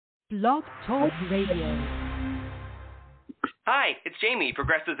Blog Talk Radio. Hi, it's Jamie,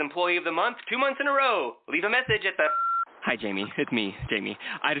 Progressive's Employee of the Month, 2 months in a row. Leave a message at the... Hi, Jamie. It's me, Jamie.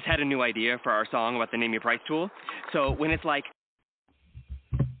 I just had a new idea for our song about the Name Your Price tool. So when it's like...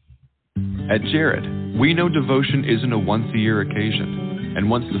 At Jared, we know devotion isn't a once-a-year occasion. And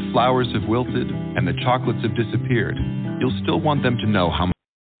once the flowers have wilted and the chocolates have disappeared, you'll still want them to know how much...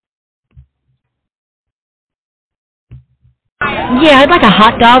 Yeah, I'd like a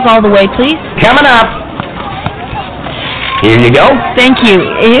hot dog all the way, please. Coming up. Here you go. Thank you.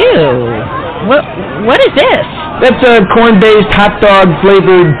 Ew. What is this? That's a corn-based hot dog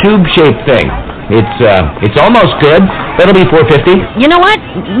flavored tube-shaped thing. It's almost good. That'll be $4.50. You know what?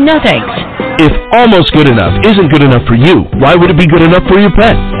 No thanks. If almost good enough isn't good enough for you, why would it be good enough for your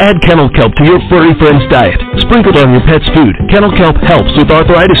pet? Add kennel kelp to your furry friend's diet. Sprinkled on your pet's food, kennel kelp helps with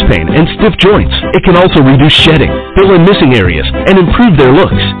arthritis pain and stiff joints. It can also reduce shedding, fill in missing areas, and improve their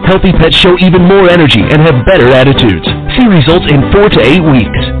looks. Healthy pets show even more energy and have better attitudes. See results in 4 to 8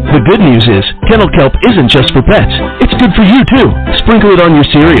 weeks. The good news is, kennel kelp isn't just for pets. It's good for you, too. Sprinkle it on your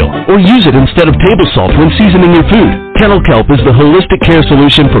cereal, or use it instead of table salt when seasoning your food. Kennel kelp is the holistic care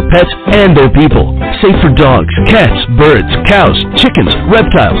solution for pets and their people. Safe for dogs, cats, birds, cows, chickens,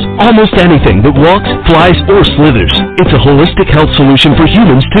 reptiles, almost anything that walks, flies, or slithers. It's a holistic health solution for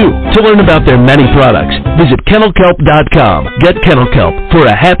humans, too. To learn about their many products, visit kennelkelp.com. Get Kennel Kelp for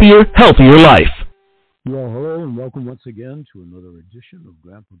a happier, healthier life. Well, hello, and welcome once again to another edition of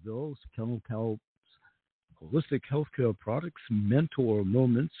Grandpa Bill's Kennel Kelp's Holistic Healthcare Products Mentor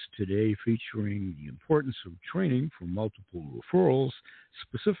Moments, today featuring the importance of training for multiple referrals,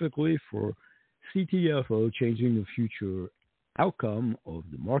 specifically for CTFO, changing the future outcome of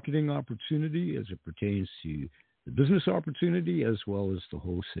the marketing opportunity as it pertains to the business opportunity as well as the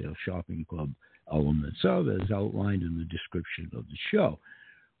wholesale shopping club elements of, as outlined in the description of the show.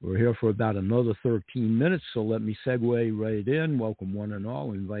 We're here for about another 13 minutes, so let me segue right in. Welcome one and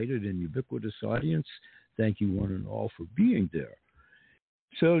all, invited and ubiquitous audience. Thank you one and all for being there.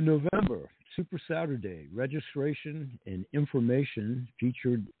 So November, Super Saturday, registration and information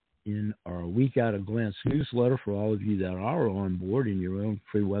featured in our Week at a Glance newsletter for all of you that are on board in your own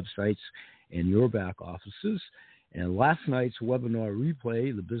free websites and your back offices. And last night's webinar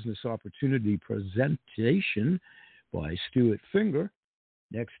replay, the Business Opportunity Presentation by Stuart Finger.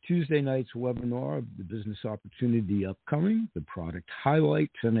 Next Tuesday night's webinar, the Business Opportunity Upcoming, the Product Highlight,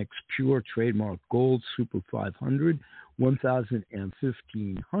 10X Pure Trademark Gold, Super 500, 1000, and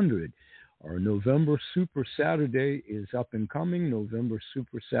 1500. Our November Super Saturday is up and coming. November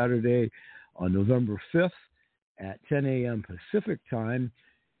Super Saturday on November 5th at 10 a.m. Pacific time.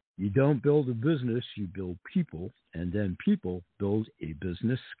 You don't build a business, you build people, and then people build a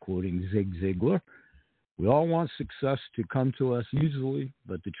business, quoting Zig Ziglar. We all want success to come to us easily,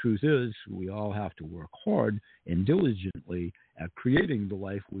 but the truth is we all have to work hard and diligently at creating the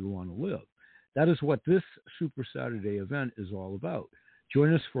life we want to live. That is what this Super Saturday event is all about.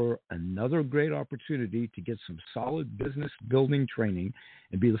 Join us for another great opportunity to get some solid business building training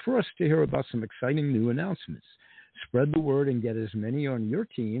and be the first to hear about some exciting new announcements. Spread the word and get as many on your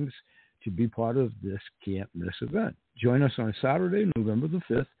teams to be part of this can't-miss event. Join us on Saturday, November the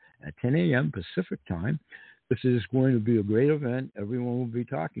 5th, at 10 a.m. Pacific time. This is going to be a great event everyone will be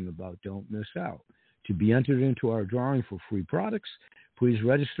talking about. Don't miss out. To be entered into our drawing for free products, please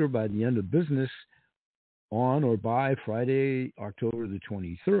register by the end of business on or by Friday, October the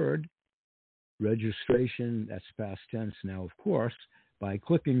 23rd. Registration, that's past tense now, of course, by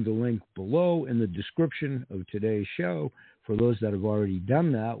clicking the link below in the description of today's show. For those that have already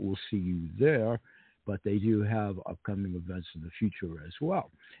done that, we'll see you there. But they do have upcoming events in the future as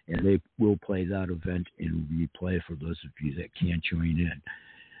well. And they will play that event in replay for those of you that can't join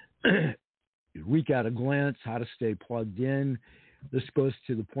in. Week at a Glance, how to stay plugged in. This goes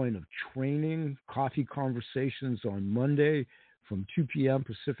to the point of training. Coffee conversations on Monday from 2 p.m.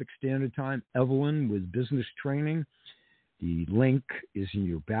 Pacific Standard Time. Evelyn with business training. The link is in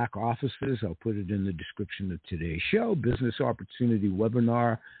your back offices. I'll put it in the description of today's show. Business Opportunity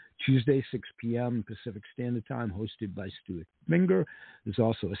Webinar, Tuesday, 6 p.m. Pacific Standard Time, hosted by Stuart Finger. There's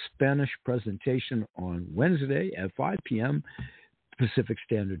also a Spanish presentation on Wednesday at 5 p.m. Pacific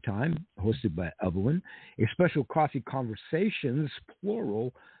Standard Time, hosted by Evelyn. A special Coffee Conversations,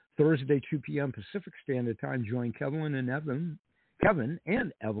 plural, Thursday, 2 p.m. Pacific Standard Time. Join Kevin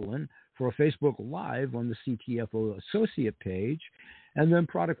and Evelyn for a Facebook Live on the CTFO Associate page. And then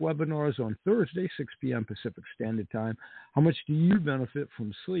product webinars on Thursday, 6 p.m. Pacific Standard Time. How much do you benefit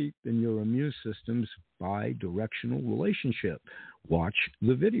from sleep in your immune system's bi-directional relationship? Watch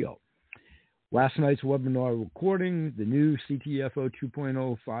the video. Last night's webinar recording, the new CTFO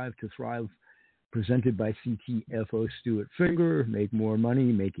 2.0 5 to Thrive, presented by CTFO Stuart Finger. Make more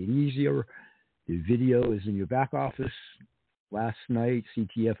money, make it easier. The video is in your back office. Last night,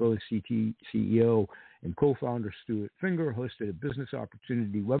 CTFO CEO and co-founder Stuart Finger hosted a business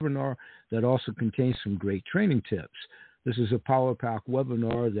opportunity webinar that also contains some great training tips. This is a Power Pack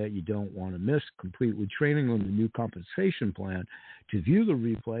webinar that you don't want to miss, complete with training on the new compensation plan. To view the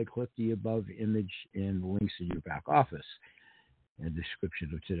replay, click the above image and the links in your back office and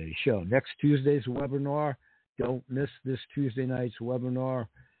description of today's show. Next Tuesday's webinar, don't miss this Tuesday night's webinar.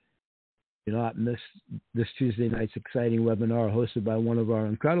 Do not miss this Tuesday night's exciting webinar hosted by one of our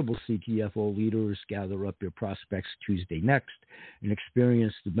incredible CTFO leaders. Gather up your prospects Tuesday next and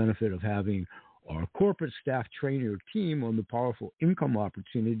experience the benefit of having our corporate staff train your team on the powerful income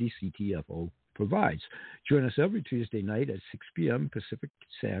opportunity CTFO provides. Join us every Tuesday night at 6 p.m. Pacific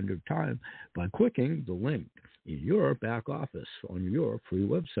Standard Time by clicking the link in your back office on your free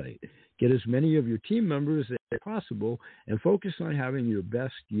website. Get as many of your team members as possible and focus on having your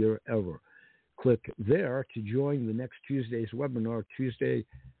best year ever. Click there to join the next Tuesday's webinar, Tuesday,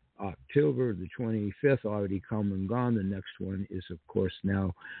 October the 25th, already come and gone. The next one is, of course,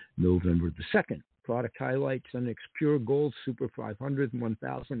 now November the 2nd. Product highlights: NX Pure Gold, Super 500,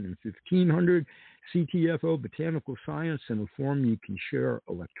 1000, and 1500. CTFO Botanical Science in a form you can share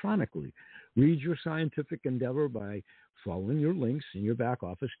electronically. Read your scientific endeavor by following your links in your back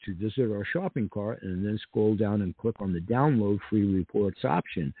office to visit our shopping cart, and then scroll down and click on the Download Free Reports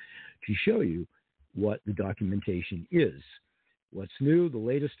option to show you what the documentation is. What's new, the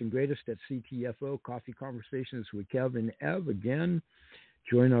latest and greatest at CTFO, Coffee Conversations with Kev and Ev. Again,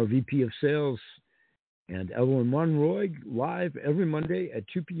 join our VP of Sales and Evelyn Monroy live every Monday at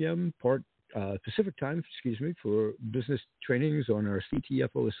 2 p.m. Pacific time, for business trainings on our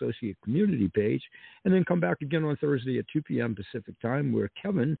CTFO Associate Community page. And then come back again on Thursday at 2 p.m. Pacific time, where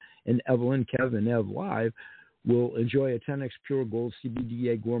Kevin and Evelyn, Kev and Ev live, will enjoy a 10X Pure Gold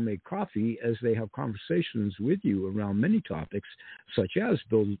CBDA gourmet coffee as they have conversations with you around many topics, such as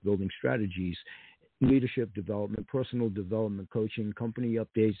building strategies, leadership development, personal development, coaching, company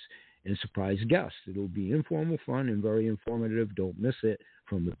updates, and surprise guests. It'll be informal, fun, and very informative. Don't miss it,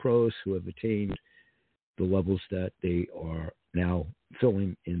 from the pros who have attained the levels that they are now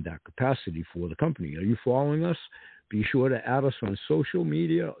filling in that capacity for the company. Are you following us? Be sure to add us on social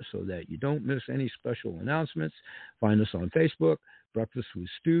media so that you don't miss any special announcements. Find us on Facebook, Breakfast with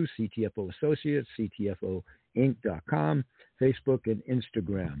Stu, CTFO Associates, CTFOinc.com, Facebook, and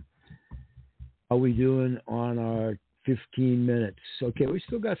Instagram. How are we doing on our 15 minutes? Okay, we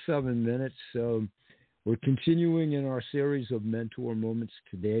still got 7 minutes, so we're continuing in our series of mentor moments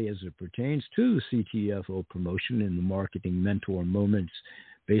today as it pertains to the CTFO promotion and the marketing mentor moments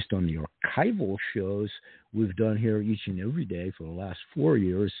based on the archival shows we've done here each and every day for the last 4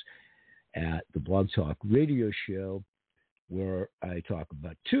 years at the Blog Talk Radio Show, where I talk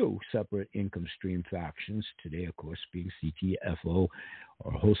about 2 separate income stream factions. Today, of course, being CTFO,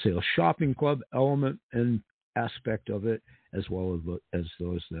 or Wholesale Shopping Club element and aspect of it, as well as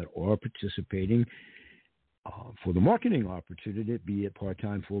those that are participating for the marketing opportunity, be it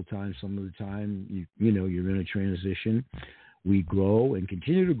part-time, full-time. Some of the time, you're in a transition. We grow and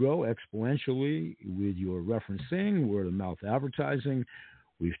continue to grow exponentially with your referencing, word-of-mouth advertising.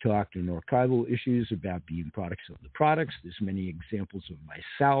 We've talked in archival issues about being products of the products. There's many examples of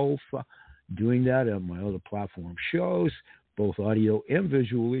myself doing that on my other platform shows, both audio and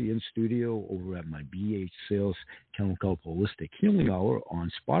visually in studio over at my BH Sales Kennel Kelp Holistic Healing Hour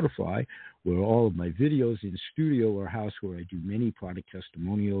on Spotify, where all of my videos in studio are housed, where I do many product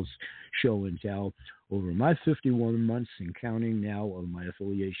testimonials, show and tell. Over my 51 months and counting now of my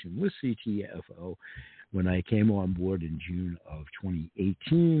affiliation with CTFO, when I came on board in June of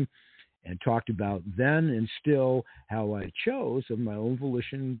 2018, and talked about then and still how I chose of my own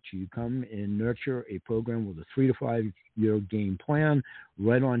volition to come and nurture a program with a 3 to 5 year game plan,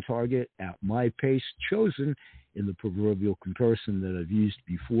 right on target at my pace, chosen in the proverbial comparison that I've used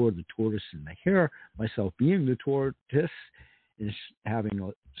before, the tortoise and the hare, myself being the tortoise, is having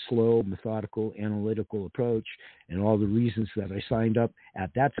a slow, methodical, analytical approach, and all the reasons that I signed up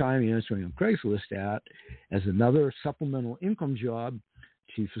at that time answering on Craigslist as another supplemental income job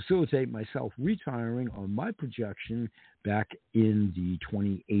to facilitate myself retiring on my projection back in the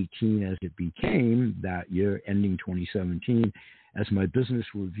 2018 as it became that year, ending 2017, as my business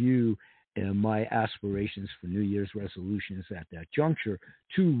review and my aspirations for New Year's resolutions at that juncture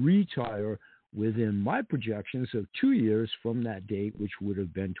to retire within my projections of 2 years from that date, which would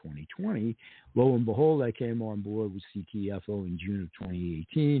have been 2020. Lo and behold, I came on board with CTFO in June of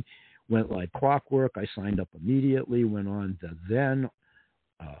 2018 went like clockwork. I signed up immediately, went on the then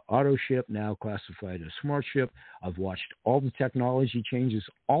auto ship, now classified as smart ship. I've watched all the technology changes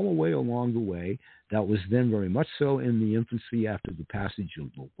all the way along the way. That was then very much so in the infancy after the passage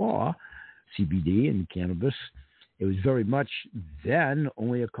of the law, CBD and cannabis. It was very much then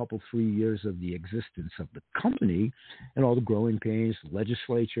only a couple, 3 years of the existence of the company and all the growing pains, the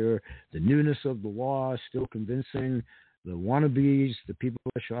legislature, the newness of the law, still convincing the wannabes, the people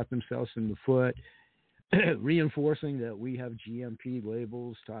that shot themselves in the foot, reinforcing that we have GMP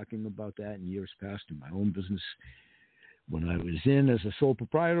labels, talking about that in years past in my own business. When I was in as a sole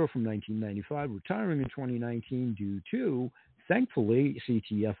proprietor from 1995, retiring in 2019 due to, thankfully,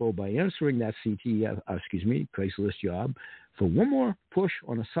 CTFO by answering that Craigslist job for one more push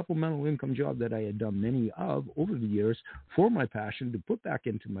on a supplemental income job that I had done many of over the years for my passion to put back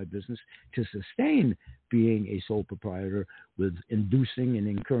into my business to sustain being a sole proprietor with inducing and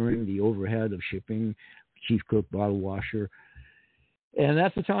incurring the overhead of shipping, chief cook, bottle washer, and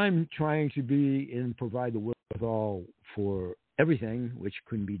at the time trying to be and provide the wherewithal for everything, which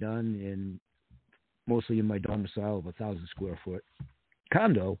couldn't be done mostly in my domicile of 1,000 square foot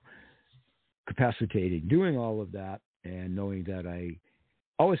condo, capacitated, doing all of that and knowing that I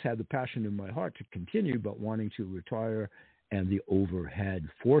always had the passion in my heart to continue, but wanting to retire and the overhead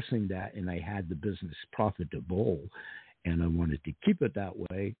forcing that, and I had the business profitable, and I wanted to keep it that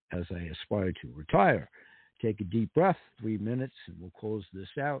way as I aspired to retire. Take a deep breath, 3 minutes, and we'll close this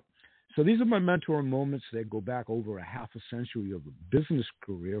out. So these are my mentor moments that go back over a half a century of a business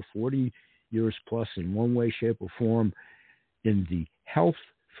career, 40 years plus in one way, shape, or form in the health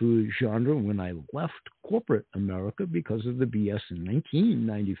food genre when I left corporate America because of the BS in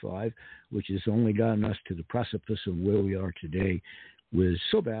 1995, which has only gotten us to the precipice of where we are today, was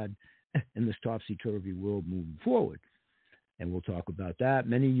so bad in this topsy-turvy world moving forward. And we'll talk about that.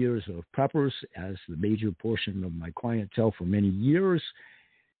 Many years of preppers as the major portion of my clientele for many years,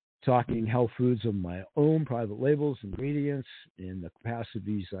 talking health foods of my own private labels, ingredients, in the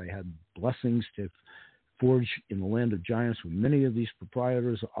capacities I had blessings to forge in the land of giants with many of these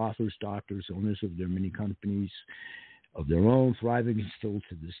proprietors, authors, doctors, owners of their many companies of their own, thriving still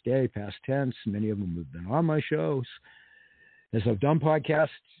to this day, past tense. Many of them have been on my shows. As I've done podcasts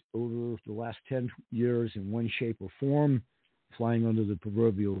over the last 10 years in one shape or form, flying under the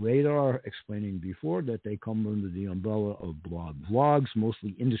proverbial radar, explaining before that they come under the umbrella of vlogs,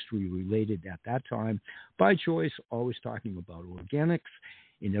 mostly industry related at that time, by choice, always talking about organics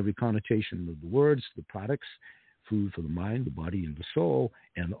in every connotation of the words, the products, food for the mind, the body, and the soul,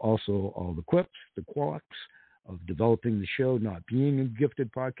 and also all the quips, the quirks of developing the show, not being a gifted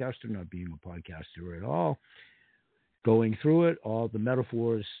podcaster, not being a podcaster at all. Going through it, all the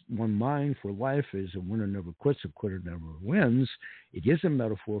metaphors, one mind for life is a winner never quits, a quitter never wins. It is a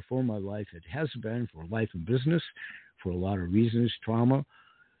metaphor for my life. It has been for life and business for a lot of reasons, trauma,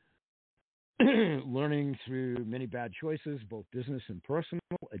 learning through many bad choices, both business and personal,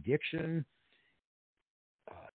 addiction,